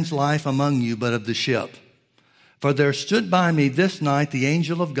any man's life among you, but of the ship. For there stood by me this night the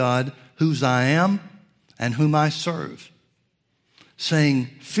angel of God, whose I am and whom I serve, saying,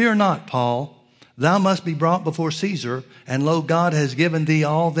 Fear not, Paul, thou must be brought before Caesar, and lo, God has given thee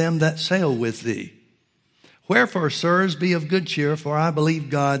all them that sail with thee. Wherefore, sirs, be of good cheer, for I believe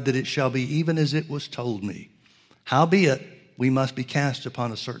God that it shall be even as it was told me. Howbeit, we must be cast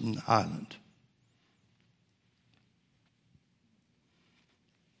upon a certain island.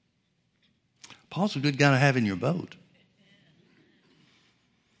 Paul's a good guy to have in your boat.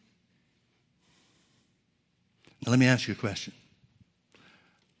 Now, let me ask you a question.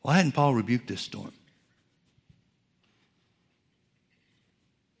 Why hadn't Paul rebuked this storm?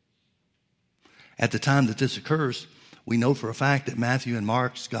 At the time that this occurs, we know for a fact that Matthew and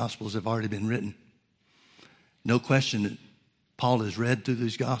Mark's Gospels have already been written. No question that Paul has read through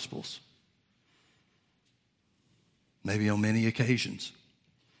these Gospels, maybe on many occasions.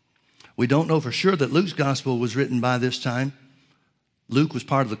 We don't know for sure that Luke's Gospel was written by this time. Luke was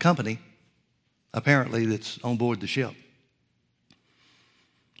part of the company, apparently, that's on board the ship.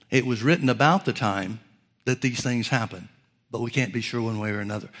 It was written about the time that these things happened, but we can't be sure one way or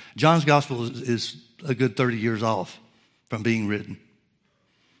another. John's Gospel is a good 30 years off from being written.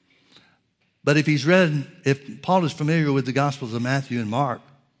 But if Paul is familiar with the Gospels of Matthew and Mark,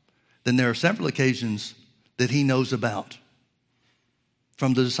 then there are several occasions that he knows about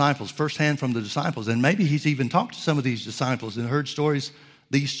from the disciples, firsthand from the disciples. And maybe he's even talked to some of these disciples and heard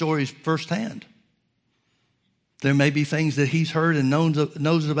these stories firsthand. There may be things that he's heard and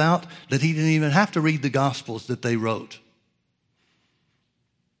knows about that he didn't even have to read the Gospels that they wrote.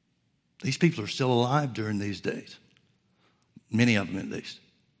 These people are still alive during these days. Many of them, at least.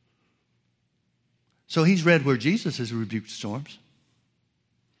 So he's read where Jesus has rebuked storms.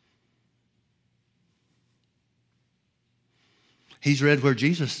 He's read where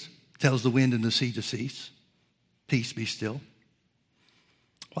Jesus tells the wind and the sea to cease. Peace, be still.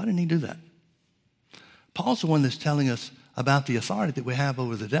 Why didn't he do that? Paul's the one that's telling us about the authority that we have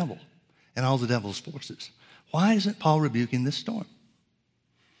over the devil and all the devil's forces. Why isn't Paul rebuking this storm?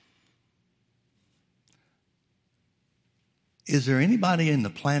 Is there anybody in the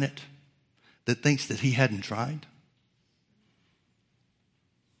planet that thinks that he hadn't tried?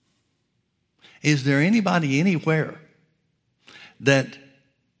 Is there anybody anywhere that,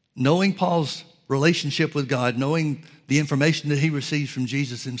 knowing Paul's relationship with God, knowing the information that he receives from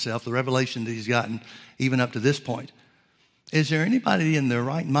Jesus himself, the revelation that he's gotten even up to this point, is there anybody in their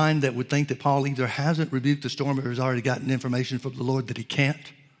right mind that would think that Paul either hasn't rebuked the storm or has already gotten information from the Lord that he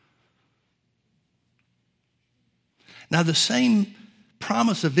can't? Now, the same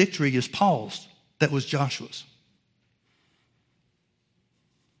promise of victory is Paul's that was Joshua's.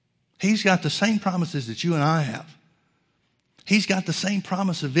 He's got the same promises that you and I have. He's got the same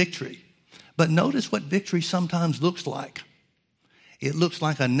promise of victory. But notice what victory sometimes looks like. It looks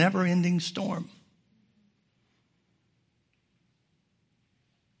like a never-ending storm.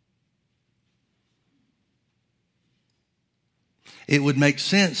 It would make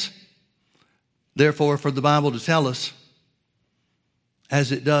sense, therefore, for the Bible to tell us,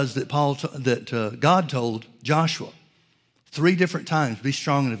 as it does, that God told Joshua 3 different times, be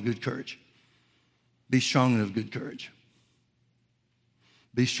strong and of good courage. Be strong and of good courage.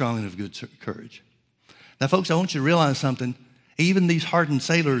 Be strong and of good courage. Now, folks, I want you to realize something. Even these hardened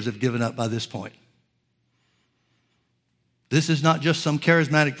sailors have given up by this point. This is not just some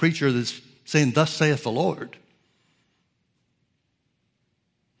charismatic preacher that's saying, thus saith the Lord.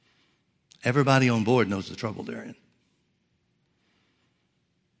 Everybody on board knows the trouble they're in.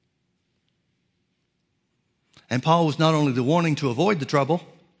 And Paul was not only the warning to avoid the trouble,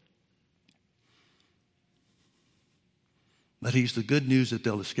 but he's the good news that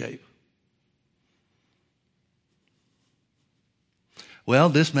they'll escape. Well,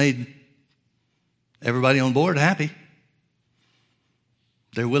 this made everybody on board happy.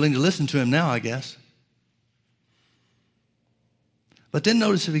 They're willing to listen to him now, I guess. But then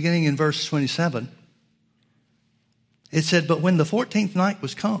notice the beginning in verse 27. It said, but when the 14th night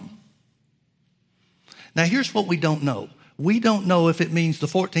was come. Now, here's what we don't know. We don't know if it means the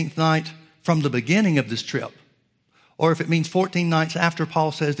 14th night from the beginning of this trip, or if it means 14 nights after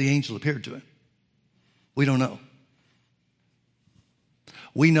Paul says the angel appeared to him. We don't know.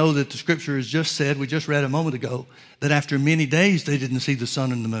 We know that the scripture has just said, we just read a moment ago, that after many days they didn't see the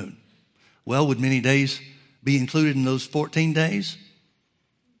sun and the moon. Well, would many days be included in those 14 days?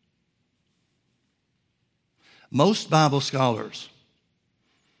 Most Bible scholars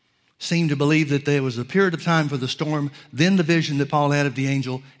seem to believe that there was a period of time for the storm, then the vision that Paul had of the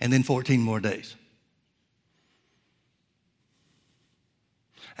angel, and then 14 more days.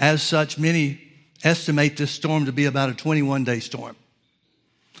 As such, many estimate this storm to be about a 21-day storm.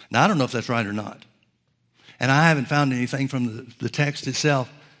 Now, I don't know if that's right or not. And I haven't found anything from the text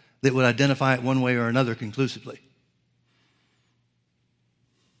itself that would identify it one way or another conclusively.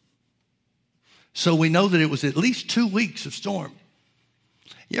 So we know that it was at least 2 weeks of storm.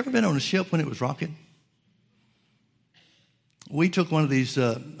 You ever been on a ship when it was rocking? We took one of these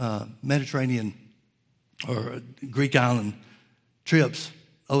Mediterranean or Greek island trips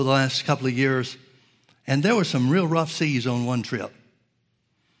over the last couple of years, and there were some real rough seas on one trip.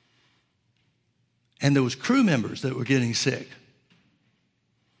 And there was crew members that were getting sick.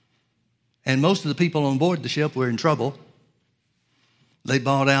 And most of the people on board the ship were in trouble. They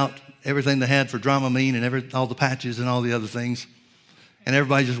bought out everything they had for Dramamine and all the patches and all the other things. And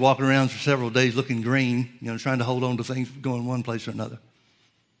everybody just walking around for several days looking green, trying to hold on to things going one place or another.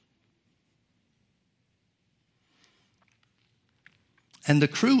 And the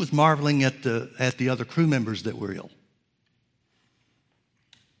crew was marveling at the other crew members that were ill.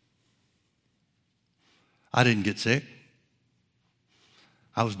 I didn't get sick.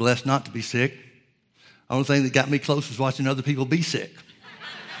 I was blessed not to be sick. The only thing that got me close was watching other people be sick.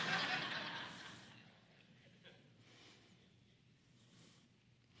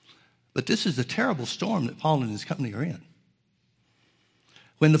 But this is a terrible storm that Paul and his company are in.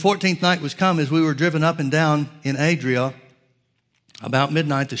 When the 14th night was come, as we were driven up and down in Adria, about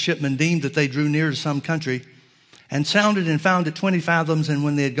midnight, the shipmen deemed that they drew near to some country, and sounded and found it 20 fathoms, and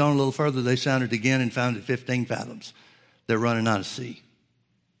when they had gone a little further, they sounded again and found it 15 fathoms. They're running out of sea.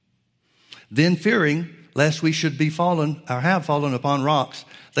 Then, fearing lest we should be fallen or have fallen upon rocks,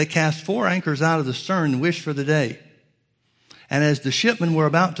 they cast 4 anchors out of the stern and wished for the day. And as the shipmen were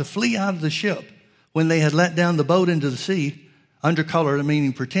about to flee out of the ship, when they had let down the boat into the sea, under color,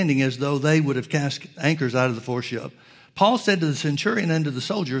 meaning pretending as though they would have cast anchors out of the foreship, Paul said to the centurion and to the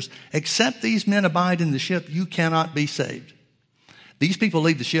soldiers, except these men abide in the ship, you cannot be saved. These people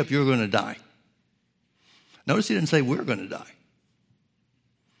leave the ship, you're going to die. Notice he didn't say we're going to die.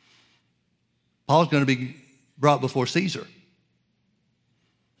 Paul's going to be brought before Caesar.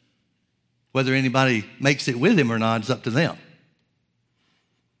 Whether anybody makes it with him or not is up to them.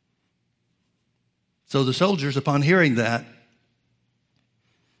 So the soldiers, upon hearing that,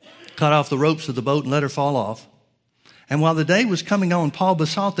 cut off the ropes of the boat and let her fall off. And while the day was coming on, Paul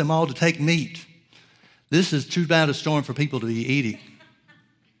besought them all to take meat. This is too bad a storm for people to be eating.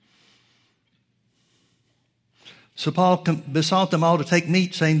 So Paul besought them all to take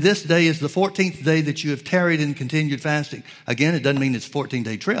meat, saying, this day is the 14th day that you have tarried and continued fasting. Again, it doesn't mean it's a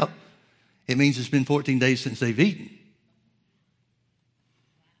 14-day trip. It means it's been 14 days since they've eaten.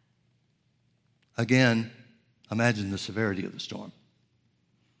 Again, imagine the severity of the storm.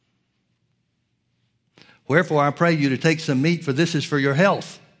 Wherefore I pray you to take some meat, for this is for your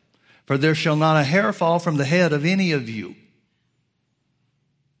health. For there shall not a hair fall from the head of any of you.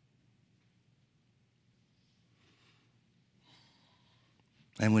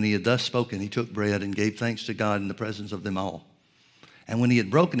 And when he had thus spoken, he took bread and gave thanks to God in the presence of them all. And when he had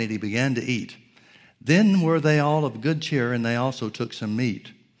broken it, he began to eat. Then were they all of good cheer, and they also took some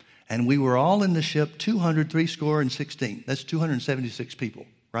meat. And we were all in the ship 216. That's 276 people,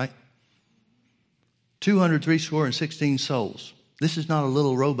 right? 216 souls. This is not a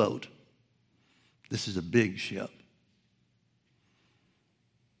little rowboat. This is a big ship.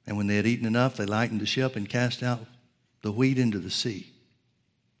 And when they had eaten enough, they lightened the ship and cast out the wheat into the sea.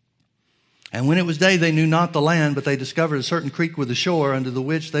 And when it was day, they knew not the land, but they discovered a certain creek with a shore, unto the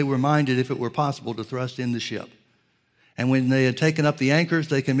which they were minded, if it were possible, to thrust in the ship. And when they had taken up the anchors,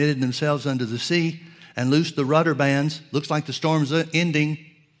 they committed themselves unto the sea and loosed the rudder bands. Looks like the storm's ending.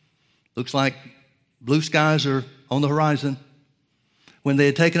 Looks like blue skies are on the horizon. When they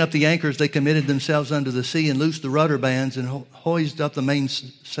had taken up the anchors, they committed themselves unto the sea and loosed the rudder bands and hoised up the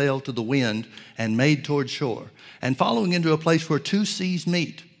mainsail to the wind and made toward shore. And following into a place where 2 seas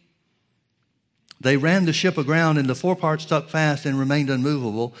meet, they ran the ship aground, and the forepart stuck fast and remained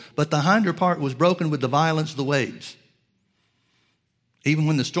unmovable, but the hinder part was broken with the violence of the waves. Even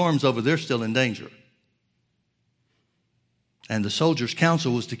when the storm's over, they're still in danger. And the soldiers'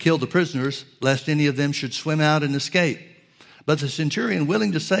 counsel was to kill the prisoners, lest any of them should swim out and escape. But the centurion,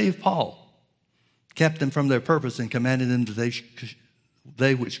 willing to save Paul, kept them from their purpose and commanded them that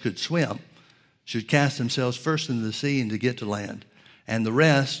they which could swim should cast themselves first into the sea and to get to land. And the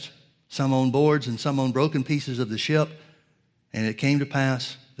rest, some on boards and some on broken pieces of the ship. And it came to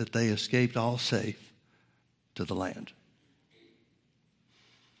pass that they escaped all safe to the land.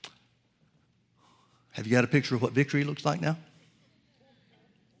 Have you got a picture of what victory looks like now?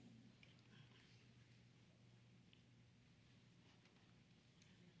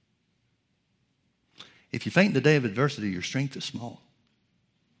 If you faint in the day of adversity, your strength is small.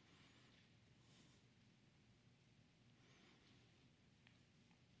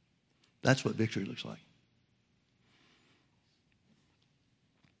 That's what victory looks like.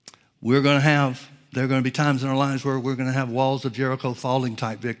 There are going to be times in our lives where we're going to have walls of Jericho falling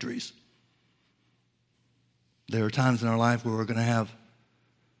type victories. There are times in our life where we're going to have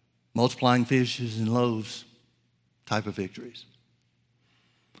multiplying fishes and loaves type of victories.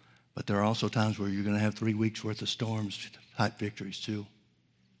 But there are also times where you're going to have 3 weeks worth of storms type victories too.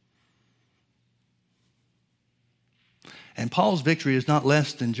 And Paul's victory is not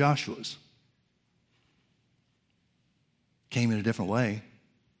less than Joshua's. Came in a different way.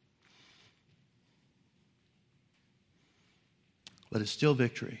 But it's still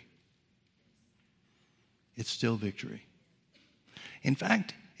victory. It's still victory. In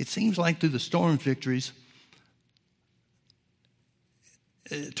fact, it seems like through the storm victories,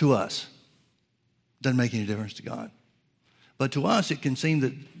 to us, doesn't make any difference to God. But to us, it can seem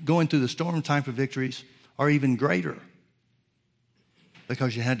that going through the storm type of victories are even greater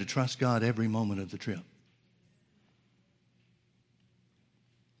because you had to trust God every moment of the trip.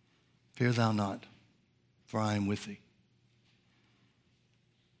 Fear thou not, for I am with thee.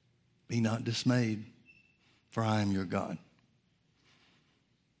 Be not dismayed, for I am your God.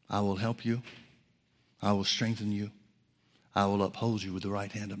 I will help you. I will strengthen you. I will uphold you with the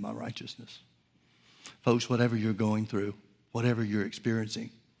right hand of my righteousness. Folks, whatever you're going through, whatever you're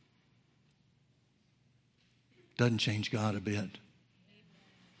experiencing, doesn't change God a bit.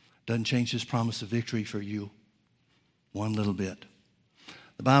 Doesn't change his promise of victory for you one little bit.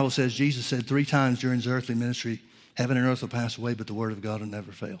 The Bible says, Jesus said 3 times during his earthly ministry, heaven and earth will pass away, but the word of God will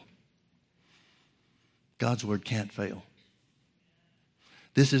never fail. God's word can't fail.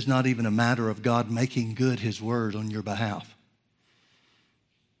 This is not even a matter of God making good his word on your behalf.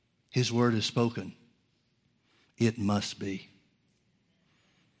 His word is spoken. It must be.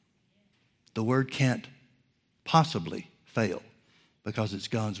 The word can't possibly fail because it's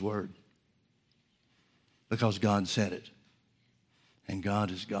God's word. Because God said it. And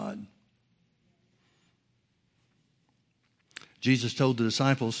God is God. Jesus told the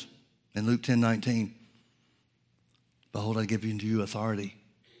disciples in Luke 10:19, behold, I give unto you authority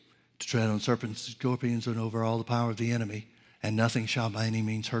to tread on serpents and scorpions and over all the power of the enemy, and nothing shall by any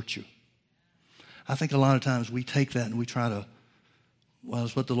means hurt you. I think a lot of times we take that and we try to, well,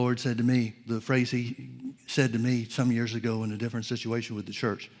 it's what the Lord said to me, the phrase he said to me some years ago in a different situation with the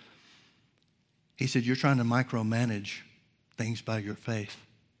church. He said, you're trying to micromanage things by your faith.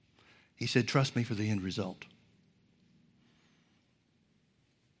 He said, trust me for the end result.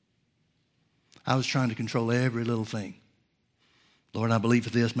 I was trying to control every little thing. Lord, I believe for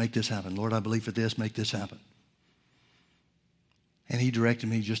this, make this happen. Lord, I believe for this, make this happen. And he directed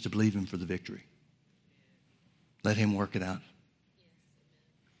me just to believe him for the victory. Let him work it out.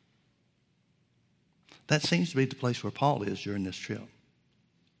 That seems to be the place where Paul is during this trip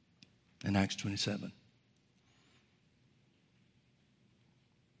in Acts 27.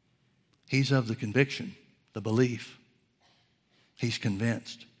 He's of the conviction, the belief. He's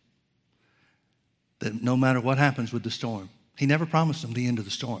convinced that no matter what happens with the storm, he never promised them the end of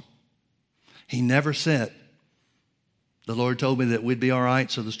the storm. He never said, the Lord told me that we'd be all right,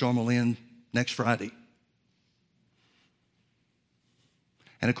 so the storm will end next Friday.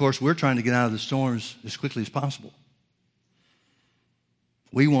 And of course, we're trying to get out of the storms as quickly as possible.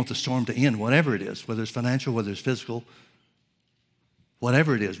 We want the storm to end, whatever it is, whether it's financial, whether it's physical,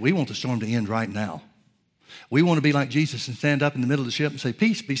 whatever it is. We want the storm to end right now. We want to be like Jesus and stand up in the middle of the ship and say,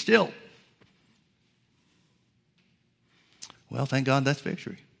 peace, be still. Well, thank God that's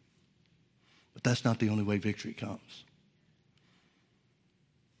victory. But that's not the only way victory comes.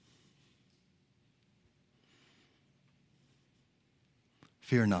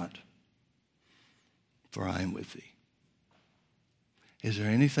 Fear not, for I am with thee. Is there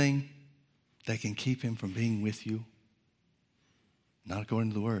anything that can keep him from being with you? Not according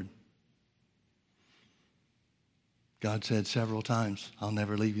to the word. God said several times, I'll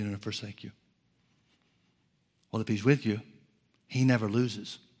never leave you nor forsake you. Well, if he's with you, he never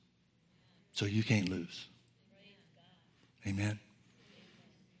loses. So you can't lose. Amen.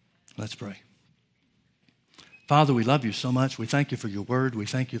 Let's pray. Father, we love you so much. We thank you for your word. We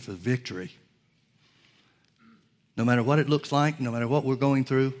thank you for victory. No matter what it looks like, no matter what we're going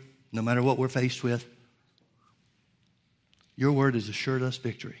through, no matter what we're faced with, your word has assured us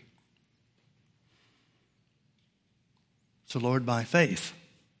victory. So, Lord, by faith,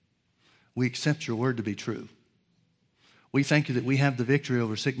 we accept your word to be true. We thank you that we have the victory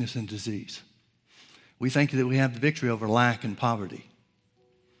over sickness and disease. We thank you that we have the victory over lack and poverty.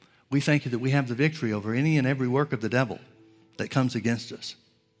 We thank you that we have the victory over any and every work of the devil that comes against us.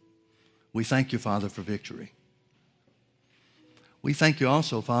 We thank you, Father, for victory. We thank you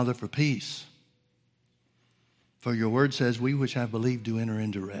also, Father, for peace. For your word says, we which have believed do enter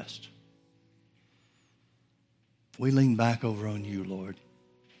into rest. We lean back over on you, Lord.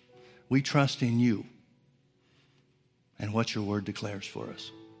 We trust in you and what your word declares for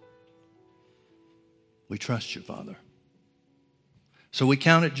us. We trust you, Father. So we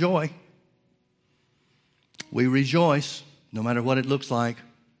count it joy. We rejoice, no matter what it looks like,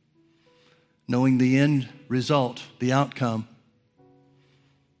 knowing the end result, the outcome,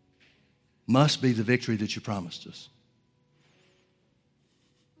 must be the victory that you promised us.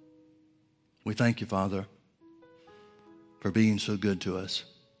 We thank you, Father, for being so good to us.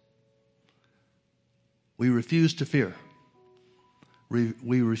 We refuse to fear.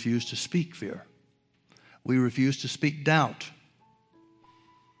 We refuse to speak fear. We refuse to speak doubt.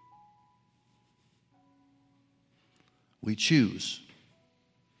 We choose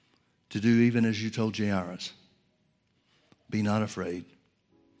to do even as you told Jairus. Be not afraid.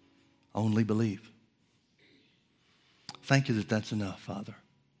 Only believe. Thank you that that's enough, Father.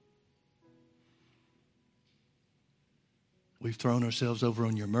 We've thrown ourselves over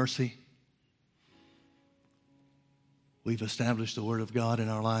on your mercy. We've established the Word of God in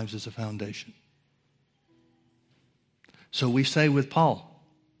our lives as a foundation. So we say with Paul,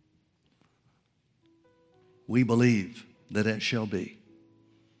 we believe that it shall be,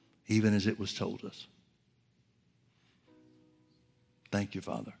 even as it was told us. Thank you,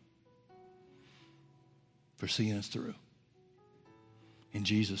 Father, for seeing us through. In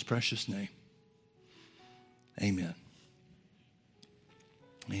Jesus' precious name, amen.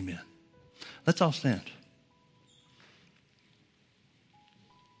 Amen. Let's all stand.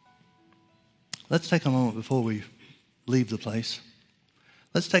 Let's take a moment before we leave the place.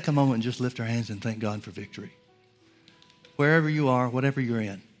 Let's take a moment and just lift our hands and thank God for victory. Wherever you are, whatever you're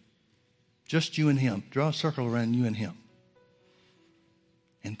in, just you and Him. Draw a circle around you and Him.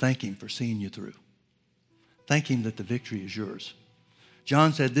 And thank Him for seeing you through. Thank Him that the victory is yours.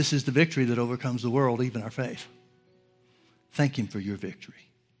 John said, this is the victory that overcomes the world, even our faith. Thank Him for your victory.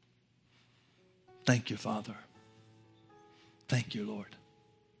 Thank you, Father. Thank you, Lord.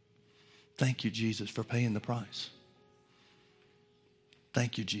 Thank you, Jesus, for paying the price.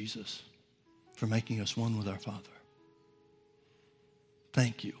 Thank you, Jesus, for making us one with our Father.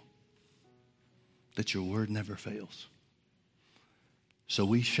 Thank you that your word never fails. So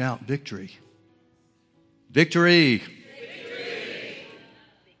we shout victory. Victory! Victory!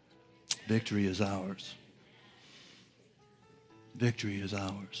 Victory is ours. Victory is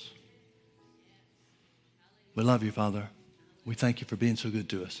ours. We love you, Father. We thank you for being so good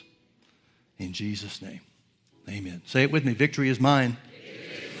to us. In Jesus' name, amen. Say it with me. Victory is mine. Victory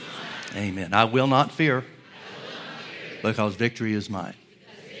is mine. Amen. I will not fear, because victory is mine.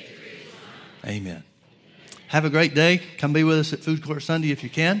 Amen. Have a great day. Come be with us at Food Court Sunday if you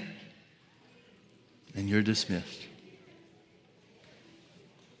can. And you're dismissed.